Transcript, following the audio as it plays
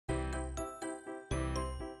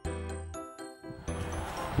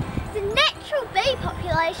natural bee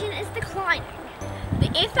population is declining. The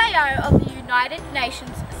FAO of the United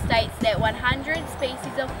Nations states that 100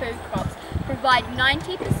 species of food crops provide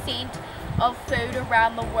 90% of food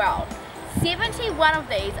around the world. 71 of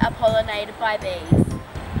these are pollinated by bees.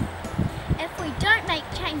 If we don't make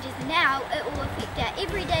changes now, it will affect our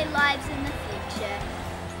everyday lives in the future.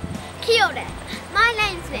 Kia ora, my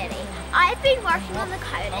name's Maddie. I've been working on the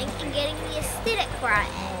coding and getting the aesthetic for our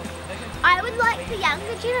ad. I would like the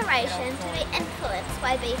younger generation to be influenced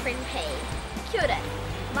by Bee Friend P. Kia ora,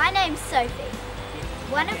 my name's Sophie.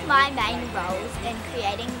 One of my main roles in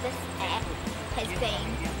creating this app has been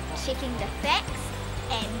checking the facts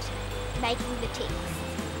and making the text.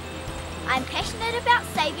 I'm passionate about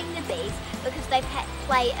saving the bees because they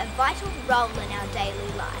play a vital role in our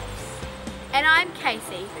daily lives. And I'm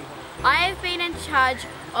Casey. I have been in charge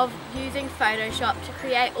of using Photoshop to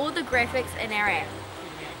create all the graphics in our app.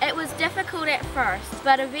 It was difficult at first,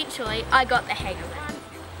 but eventually I got the hang of it.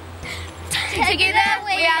 Together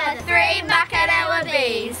we are the 3 Makarewa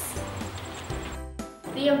bees.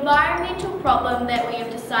 The environmental problem that we have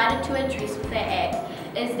decided to address with our app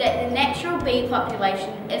is that the natural bee population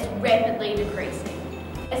is rapidly decreasing.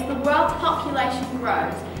 As the world's population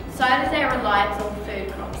grows, so does our reliance on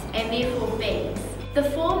food crops and therefore bees. The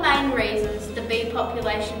 4 main reasons the bee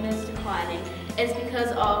population is declining is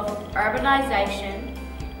because of urbanisation,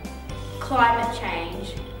 climate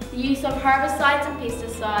change, the use of herbicides and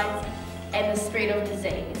pesticides, and the spread of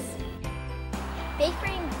disease. Bee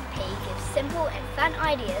Friend P gives simple and fun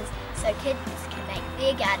ideas so kids can make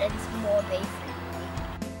their gardens more bee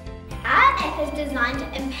friendly. Our app is designed to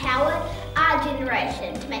empower our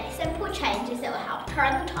generation to make simple changes that will help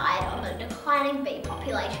turn the tide on the declining bee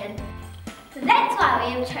population. So that's why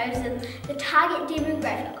we have chosen the target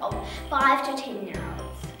demographic of 5 to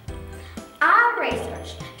 10-year-olds. Our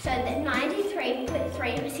research showed that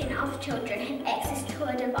 93.3% of children have access to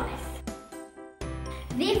a device.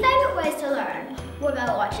 Their favourite ways to learn were by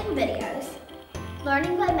watching videos,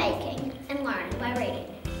 learning by making, and learning by reading.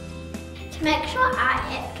 To make sure our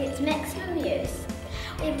app gets maximum use,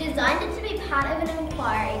 we've designed it to be part of an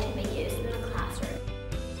inquiry to be used in the classroom.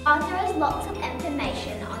 While there is lots of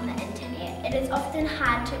information on the internet, it is often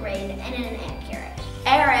hard to read and inaccurate.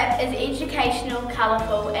 Our app is educational,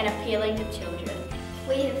 colourful and appealing to children.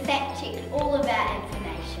 We have fact-checked all of our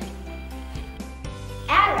information.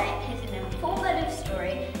 Our app has an informative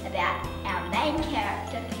story about our main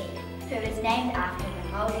character, P, who is named after the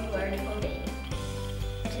Māori word for bee.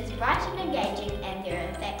 It is bright and engaging and there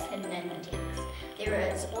are facts hidden in the text. There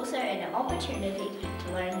is also an opportunity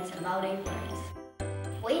to learn some Māori words.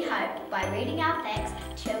 We hope by reading our facts,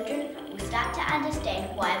 children will start to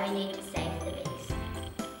understand why we need to save the bees.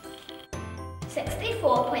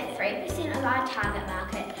 64.3% of our target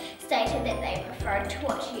market stated that they preferred to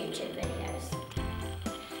watch YouTube videos.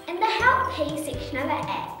 In the Help P section of our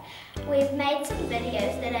app, we've made some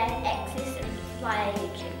videos that are accessed via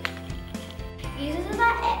YouTube. Users of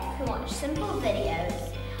our app can watch simple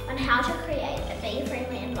videos on how to create a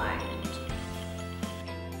bee-friendly environment.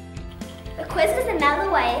 The quiz is another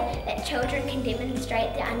way that children can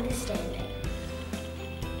demonstrate their understanding.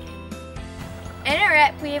 In our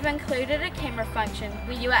app we have included a camera function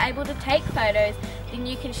where you are able to take photos, then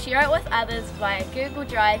you can share it with others via Google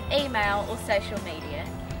Drive, email or social media.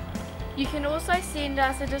 You can also send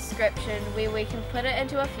us a description where we can put it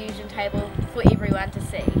into a fusion table for everyone to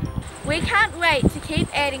see. We can't wait to keep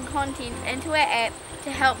adding content into our app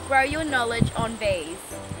to help grow your knowledge on bees.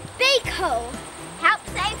 Be cool! Help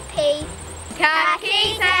save P! Ka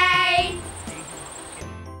kite!